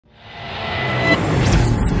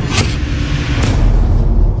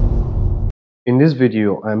In this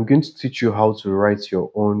video, I'm going to teach you how to write your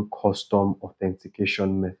own custom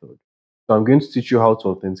authentication method. So I'm going to teach you how to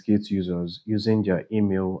authenticate users using their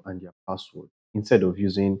email and their password instead of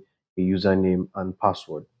using a username and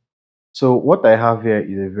password. So what I have here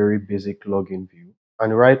is a very basic login view.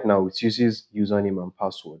 And right now it uses username and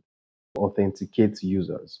password to authenticate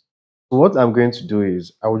users. So what I'm going to do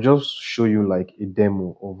is I will just show you like a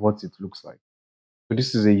demo of what it looks like. So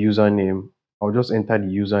this is a username. I'll just enter the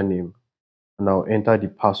username and I'll enter the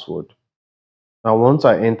password. Now, once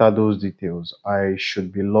I enter those details, I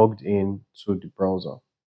should be logged in to the browser.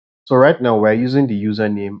 So right now we're using the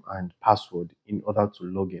username and password in order to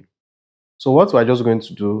log in. So what we're just going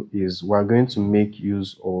to do is we're going to make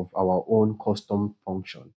use of our own custom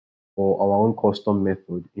function or our own custom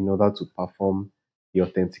method in order to perform the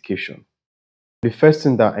authentication. The first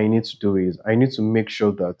thing that I need to do is I need to make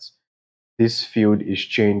sure that this field is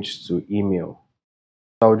changed to email.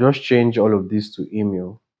 I'll just change all of this to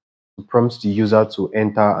email to prompt the user to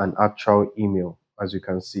enter an actual email, as you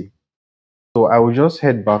can see. So I will just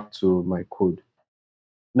head back to my code.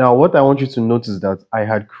 Now, what I want you to notice is that I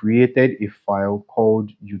had created a file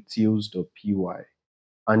called utils.py,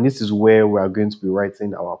 and this is where we are going to be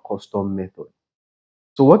writing our custom method.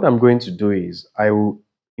 So what I'm going to do is I will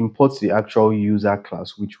import the actual user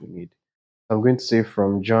class which we need. I'm going to say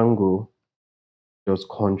from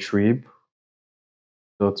Django.contrib.auth,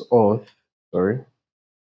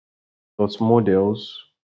 .models.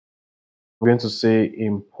 I'm going to say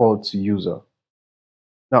import user.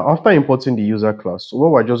 Now, after importing the user class, so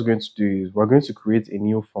what we're just going to do is we're going to create a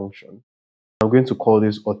new function. I'm going to call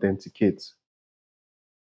this authenticate. So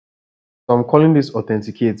I'm calling this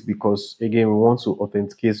authenticate because again, we want to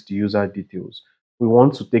authenticate the user details. We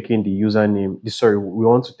want to take in the username, we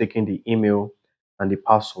want to take in the email and the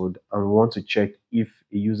password, and we want to check if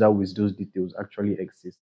a user with those details actually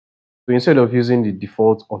exists. So instead of using the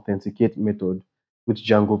default authenticate method, which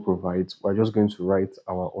Django provides, we're just going to write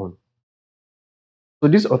our own. So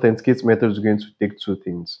this authenticate method is going to take two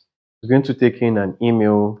things. It's going to take in an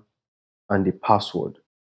email and the password.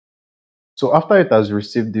 So after it has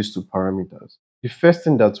received these two parameters, the first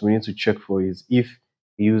thing that we need to check for is if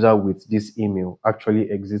a user with this email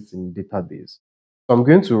actually exists in the database. So I'm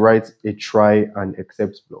going to write a try and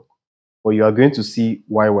except block, but you are going to see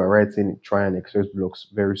why we're writing try and except blocks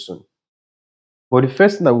very soon. But the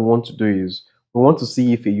first thing that we want to do is we want to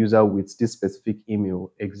see if a user with this specific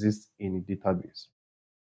email exists in a database.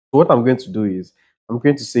 So what I'm going to do is I'm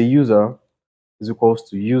going to say user is equals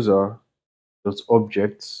to user dot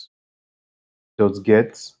objects dot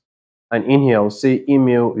get, and in here I'll say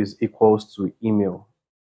email is equals to email.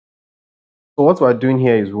 So what we're doing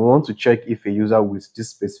here is we want to check if a user with this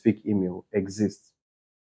specific email exists.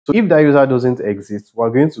 So if that user doesn't exist, we're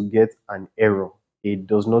going to get an error, a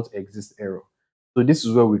does not exist error. So this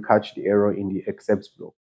is where we catch the error in the except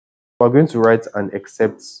block. We're going to write an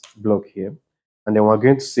except block here, and then we're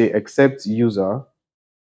going to say except user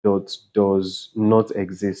dot does not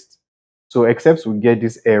exist. So except we get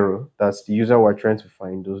this error that the user we're trying to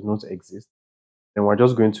find does not exist, then we're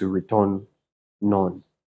just going to return none,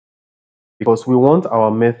 because we want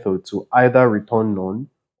our method to either return none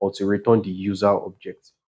or to return the user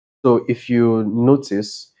object. So if you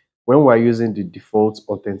notice, when we're using the default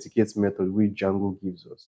authenticate method which Django gives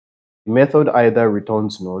us, the method either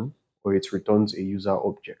returns none or it returns a user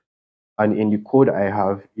object. And in the code I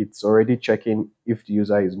have, it's already checking if the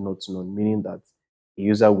user is not known, meaning that a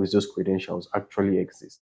user with those credentials actually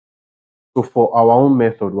exists. So for our own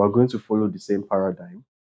method, we're going to follow the same paradigm.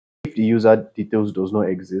 If the user details does not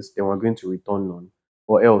exist, then we're going to return none,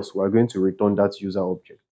 or else we're going to return that user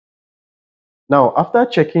object. Now, after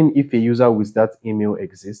checking if a user with that email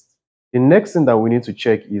exists, the next thing that we need to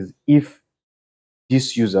check is if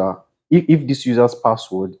this user, if this user's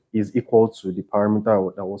password is equal to the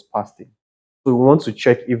parameter that was passed in. So we want to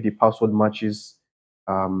check if the password matches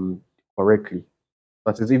correctly.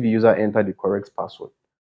 That is, if the user entered the correct password.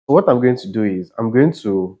 So what I'm going to do is I'm going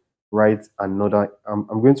to write I'm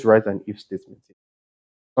going to write an if statement. So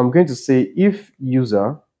I'm going to say if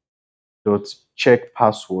user dot check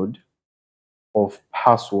password of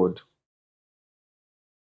password.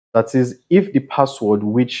 That is, if the password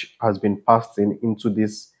which has been passed into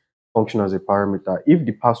this function as a parameter, if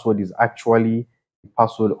the password is actually the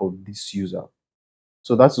password of this user.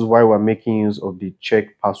 So that is why we're making use of the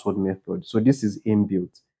check password method. So this is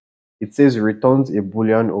inbuilt. It says returns a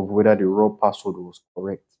boolean of whether the raw password was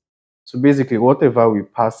correct. So basically, whatever we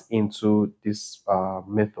pass into this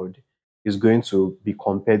method is going to be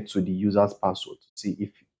compared to the user's password to see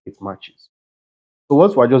if it matches. So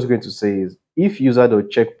what we're just going to say is if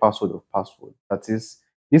user.check password of password, that is,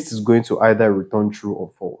 this is going to either return true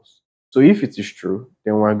or false. So if it is true,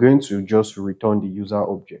 then we're going to just return the user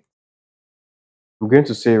object. I'm going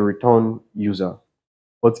to say return user.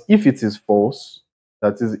 But if it is false,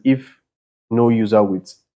 that is if no user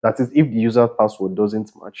with that is if the user password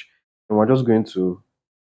doesn't match, then we're just going to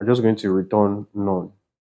return none.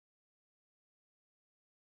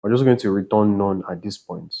 We're just going to return none at this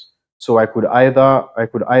point. So I could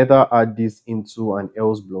either add this into an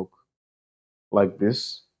else block like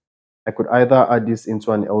this. I could either add this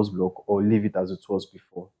into an else block or leave it as it was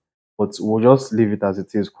before. But we'll just leave it as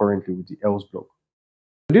it is currently with the else block.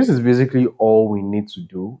 So this is basically all we need to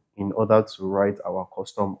do in order to write our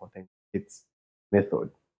custom authenticate method.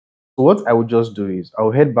 So what I would just do is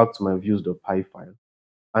I'll head back to my views.py file,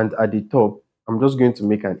 and at the top, I'm just going to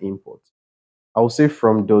make an import. I'll say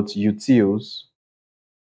from .utils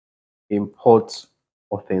import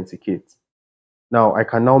authenticate. Now I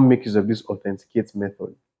can now make use of this authenticate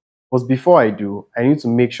method. But before I do, I need to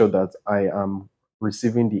make sure that I am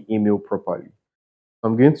receiving the email properly.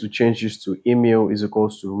 I'm going to change this to email is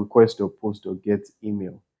equals to request or post or get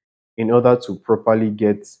email in order to properly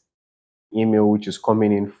get email which is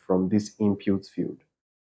coming in from this input field.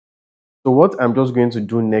 So what I'm just going to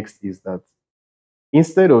do next is that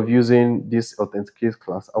instead of using this authenticate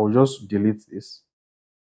class, I will just delete this.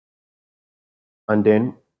 And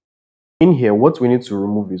then in here, what we need to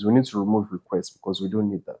remove is we need to remove request because we don't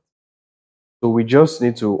need that. So we just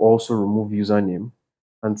need to also remove username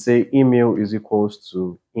and say email is equals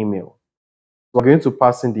to email. We're going to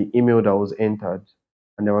pass in the email that was entered,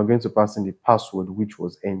 and then we're going to pass in the password which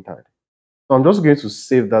was entered. So I'm just going to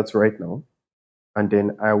save that right now, and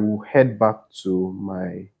then I will head back to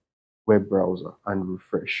my web browser and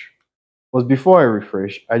refresh. But before I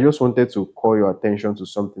refresh, I just wanted to call your attention to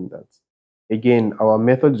something that, again, our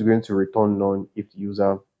method is going to return none if the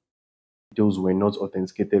user details were not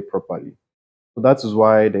authenticated properly. So that is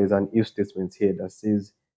why there is an if statement here that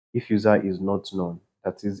says if user is not known.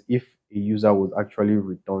 That is, if a user was actually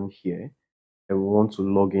returned here, then we want to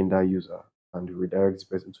log in that user and redirect the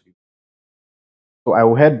person to the. So I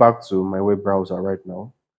will head back to my web browser right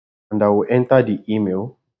now, and I will enter the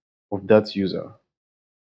email of that user.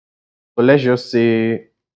 So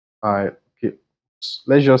I okay,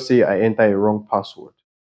 let's just say I enter a wrong password.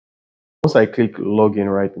 Once I click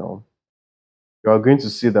login right now, you are going to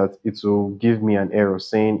see that it will give me an error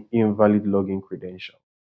saying invalid login credential.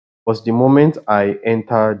 But the moment I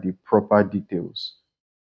enter the proper details,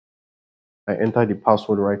 I enter the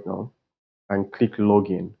password right now and click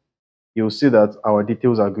login, you'll see that our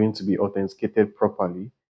details are going to be authenticated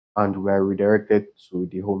properly and we are redirected to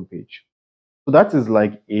the home page. So that is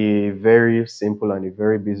like a very simple and a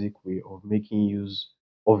very basic way of making use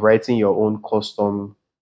of writing your own custom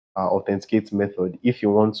authenticate method if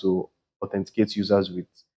you want to authenticate users with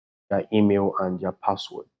their email and their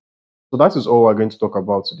password. So that is all we're going to talk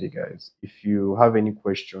about today, guys. If you have any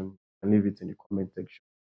question, you can leave it in the comment section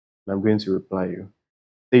and I'm going to reply you.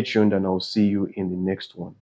 Stay tuned and I'll see you in the next one.